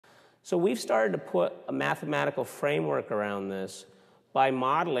So we've started to put a mathematical framework around this by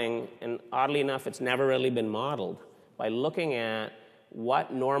modeling, and oddly enough, it's never really been modeled, by looking at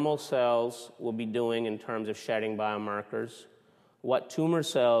what normal cells will be doing in terms of shedding biomarkers, what tumor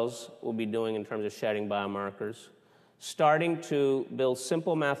cells will be doing in terms of shedding biomarkers, starting to build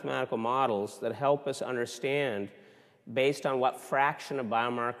simple mathematical models that help us understand, based on what fraction of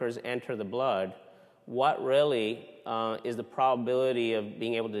biomarkers enter the blood, what really is the probability of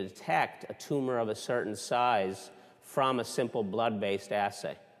being able to detect a tumor of a certain size from a simple blood-based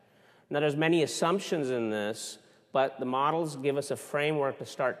assay. Now, there's many assumptions in this, but the models give us a framework to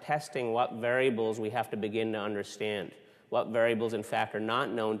start testing what variables we have to begin to understand, what variables, in fact, are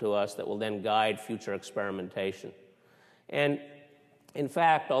not known to us that will then guide future experimentation. And in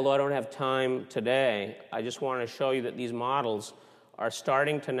fact, although I don't have time today, I just want to show you that these models are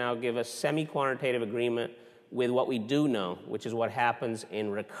starting to now give us semi-quantitative agreement with what we do know, which is what happens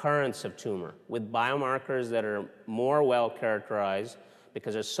in recurrence of tumor, with biomarkers that are more well characterized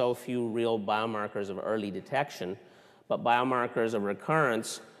because there's so few real biomarkers of early detection, but biomarkers of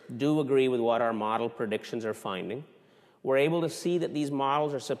recurrence do agree with what our model predictions are finding. We're able to see that these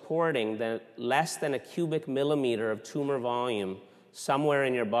models are supporting that less than a cubic millimeter of tumor volume somewhere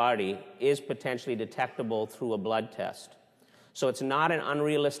in your body is potentially detectable through a blood test. So it's not an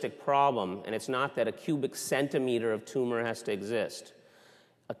unrealistic problem, and it's not that a cubic centimeter of tumor has to exist.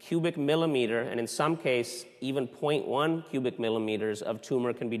 A cubic millimeter, and in some case, even 0.1 cubic millimeters of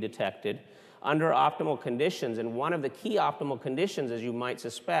tumor can be detected under optimal conditions. And one of the key optimal conditions, as you might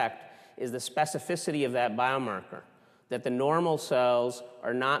suspect, is the specificity of that biomarker, that the normal cells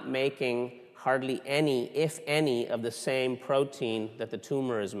are not making hardly any, if any, of the same protein that the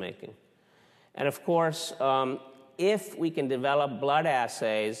tumor is making. And of course, if we can develop blood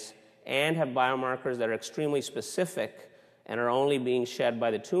assays and have biomarkers that are extremely specific and are only being shed by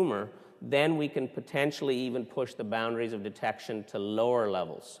the tumor, then we can potentially even push the boundaries of detection to lower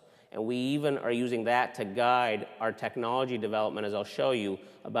levels. And we even are using that to guide our technology development, as I'll show you,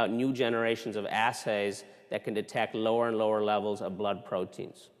 about new generations of assays that can detect lower and lower levels of blood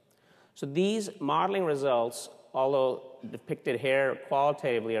proteins. So these modeling results, although depicted here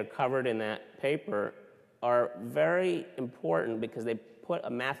qualitatively, are covered in that paper, are very important because they put a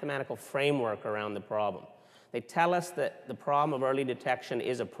mathematical framework around the problem. They tell us that the problem of early detection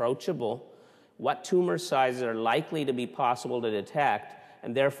is approachable, what tumor sizes are likely to be possible to detect,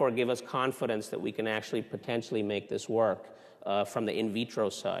 and therefore give us confidence that we can actually potentially make this work from the in vitro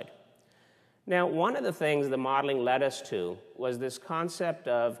side. Now, one of the things the modeling led us to was this concept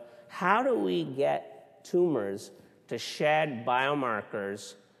of how do we get tumors to shed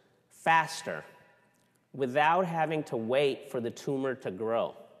biomarkers faster without having to wait for the tumor to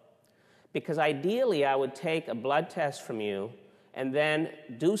grow. Because ideally, I would take a blood test from you and then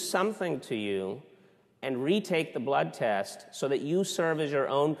do something to you and retake the blood test so that you serve as your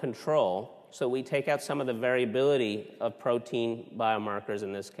own control, so we take out some of the variability of protein biomarkers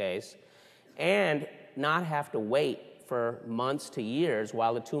in this case, and not have to wait for months to years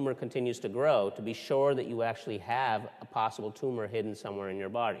while the tumor continues to grow to be sure that you actually have a possible tumor hidden somewhere in your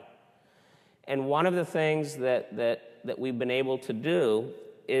body. And one of the things that we've been able to do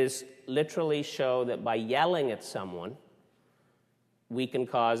is literally show that by yelling at someone, we can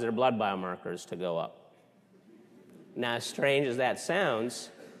cause their blood biomarkers to go up. Now, as strange as that sounds,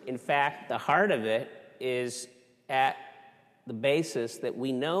 in fact, the heart of it is at the basis that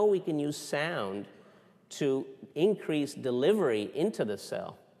we know we can use sound to increase delivery into the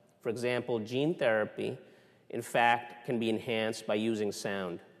cell. For example, gene therapy, in fact, can be enhanced by using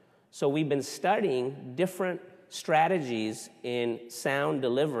sound. So we've been studying different strategies in sound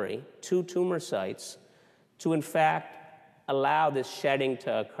delivery to tumor sites to, in fact, allow this shedding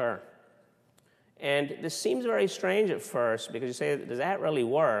to occur. And this seems very strange at first because you say, does that really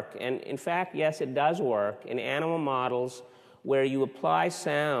work? And in fact, yes, it does work in animal models where you apply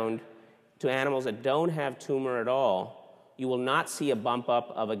sound to animals that don't have tumor at all. You will not see a bump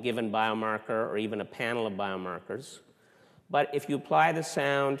up of a given biomarker or even a panel of biomarkers. But if you apply the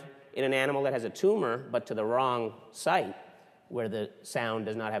sound in an animal that has a tumor, but to the wrong site, where the sound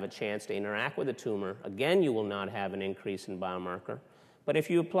does not have a chance to interact with the tumor, again, you will not have an increase in biomarker. But if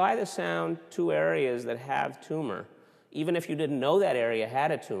you apply the sound to areas that have tumor, even if you didn't know that area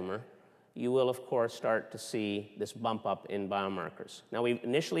had a tumor, you will, of course, start to see this bump up in biomarkers. Now, we've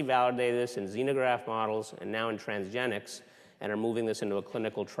initially validated this in xenograft models and now in transgenics, and are moving this into a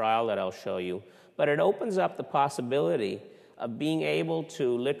clinical trial that I'll show you. But it opens up the possibility of being able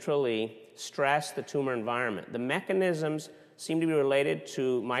to literally stress the tumor environment. The mechanisms seem to be related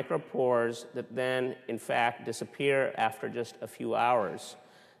to micropores that then, in fact, disappear after just a few hours.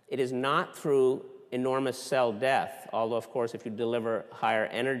 It is not through enormous cell death, although of course if you deliver higher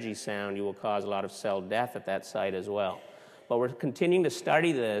energy sound, you will cause a lot of cell death at that site as well. But we're continuing to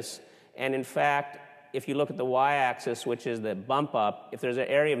study this, and in fact, if you look at the y-axis, which is the bump up, if there's an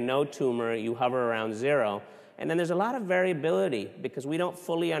area of no tumor, you hover around 0. And then there's a lot of variability because we don't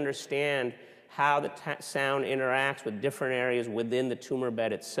fully understand how the sound interacts with different areas within the tumor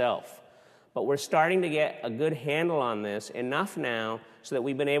bed itself. But we're starting to get a good handle on this, enough now so that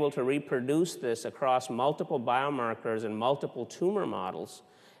we've been able to reproduce this across multiple biomarkers and multiple tumor models,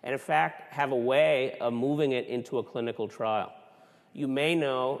 and in fact have a way of moving it into a clinical trial. You may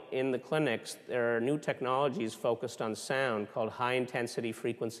know in the clinics there are new technologies focused on sound called high-intensity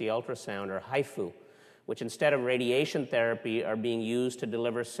frequency ultrasound, or HIFU, which instead of radiation therapy are being used to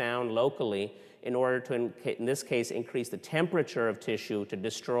deliver sound locally in order to, in this case, increase the temperature of tissue to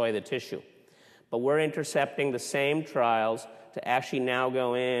destroy the tissue. But we're intercepting the same trials to actually now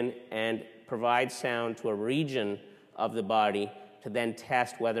go in and provide sound to a region of the body to then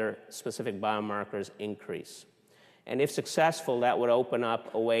test whether specific biomarkers increase. And if successful, that would open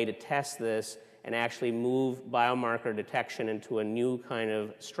up a way to test this and actually move biomarker detection into a new kind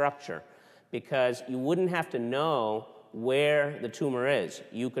of structure, because you wouldn't have to know where the tumor is.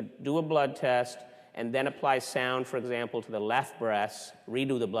 You could do a blood test and then apply sound, for example, to the left breast,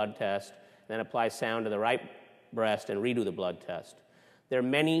 redo the blood test, then apply sound to the right breast and redo the blood test. There are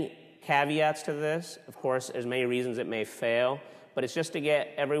many caveats to this. Of course, there's many reasons it may fail, but it's just to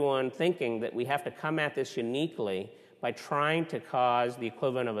get everyone thinking that we have to come at this uniquely by trying to cause the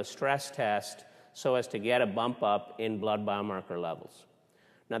equivalent of a stress test so as to get a bump up in blood biomarker levels.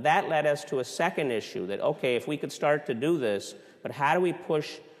 Now that led us to a second issue that, okay, if we could start to do this, but how do we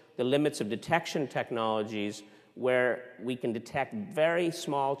push the limits of detection technologies where we can detect very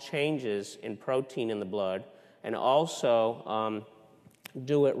small changes in protein in the blood and also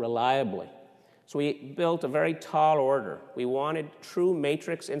do it reliably? So we built a very tall order. We wanted true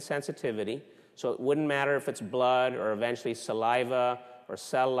matrix insensitivity, so it wouldn't matter if it's blood or eventually saliva or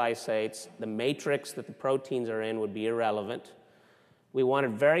cell lysates. The matrix that the proteins are in would be irrelevant. We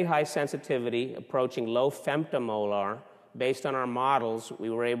wanted very high sensitivity, approaching low femtomolar. Based on our models, we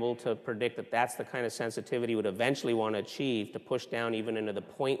were able to predict that that's the kind of sensitivity we would eventually want to achieve to push down even into the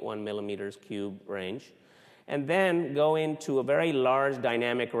 0.1 millimeters cube range, and then go into a very large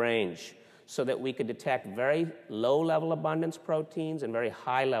dynamic range so that we could detect very low-level abundance proteins and very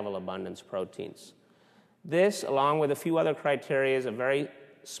high-level abundance proteins. This, along with a few other criteria, is a very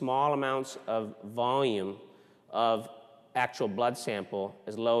small amounts of volume of actual blood sample,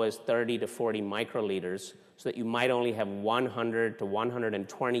 as low as 30 to 40 microliters, so that you might only have 100 to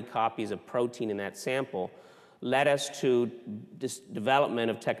 120 copies of protein in that sample, led us to this development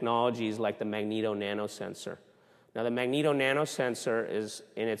of technologies like the magneto nanosensor. Now, the magneto nanosensor is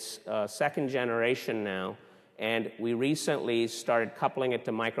in its second generation now, and we recently started coupling it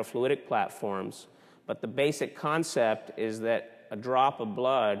to microfluidic platforms. But the basic concept is that a drop of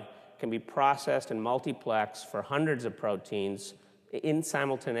blood can be processed and multiplexed for hundreds of proteins in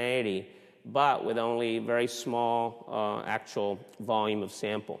simultaneity, but with only very small actual volume of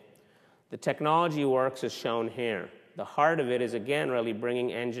sample. The technology works as shown here. The heart of it is, again, really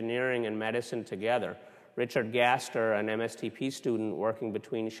bringing engineering and medicine together. Richard Gaster, an MSTP student working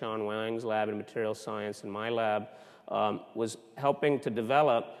between Sean Wang's lab in material science and my lab, was helping to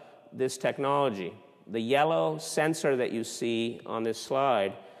develop this technology. The yellow sensor that you see on this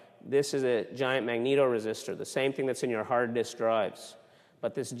slide, this is a giant magnetoresistor, the same thing that's in your hard disk drives.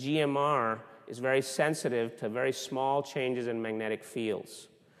 But this GMR is very sensitive to very small changes in magnetic fields.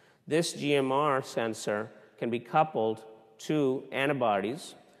 This GMR sensor can be coupled to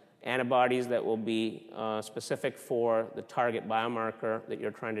antibodies that will be specific for the target biomarker that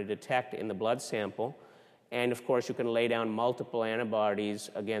you're trying to detect in the blood sample. And of course, you can lay down multiple antibodies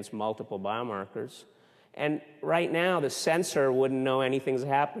against multiple biomarkers. And right now, the sensor wouldn't know anything's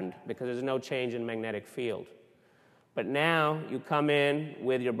happened because there's no change in magnetic field. But now you come in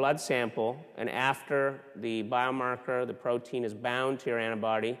with your blood sample, and after the biomarker, the protein, is bound to your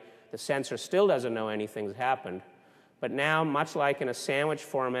antibody, the sensor still doesn't know anything's happened. But now, much like in a sandwich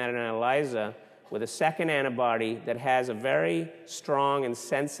format in an ELISA, with a second antibody that has a very strong and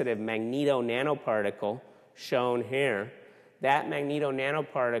sensitive magneto nanoparticle, shown here, that magneto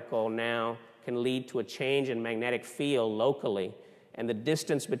nanoparticle now can lead to a change in magnetic field locally. And the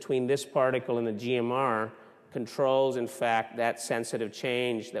distance between this particle and the GMR controls, in fact, that sensitive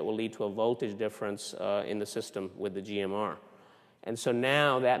change that will lead to a voltage difference in the system with the GMR. And so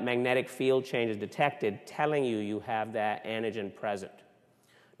now that magnetic field change is detected, telling you you have that antigen present.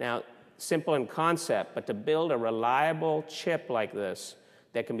 Now, simple in concept, but to build a reliable chip like this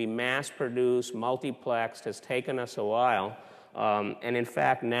that can be mass-produced, multiplexed, has taken us a while, and in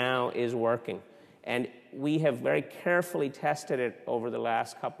fact now is working. And we have very carefully tested it over the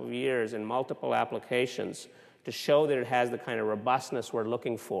last couple of years in multiple applications to show that it has the kind of robustness we're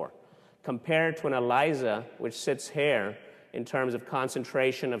looking for. Compared to an ELISA, which sits here in terms of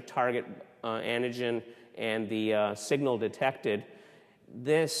concentration of target antigen and the signal detected,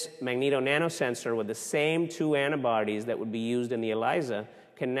 this magneto-nanosensor with the same two antibodies that would be used in the ELISA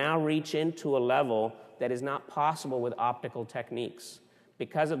can now reach into a level that is not possible with optical techniques.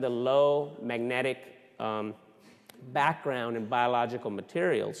 Because of the low magnetic background in biological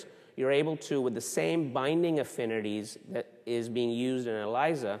materials, you're able to, with the same binding affinities that is being used in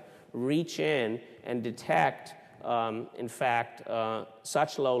ELISA, reach in and detect, in fact,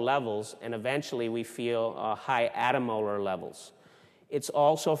 such low levels, and eventually we feel high attomolar levels. It's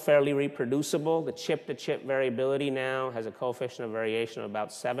also fairly reproducible. The chip-to-chip variability now has a coefficient of variation of about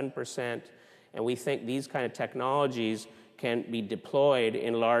 7%, and we think these kind of technologies can be deployed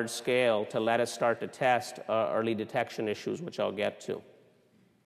in large scale to let us start to test early detection issues, which I'll get to.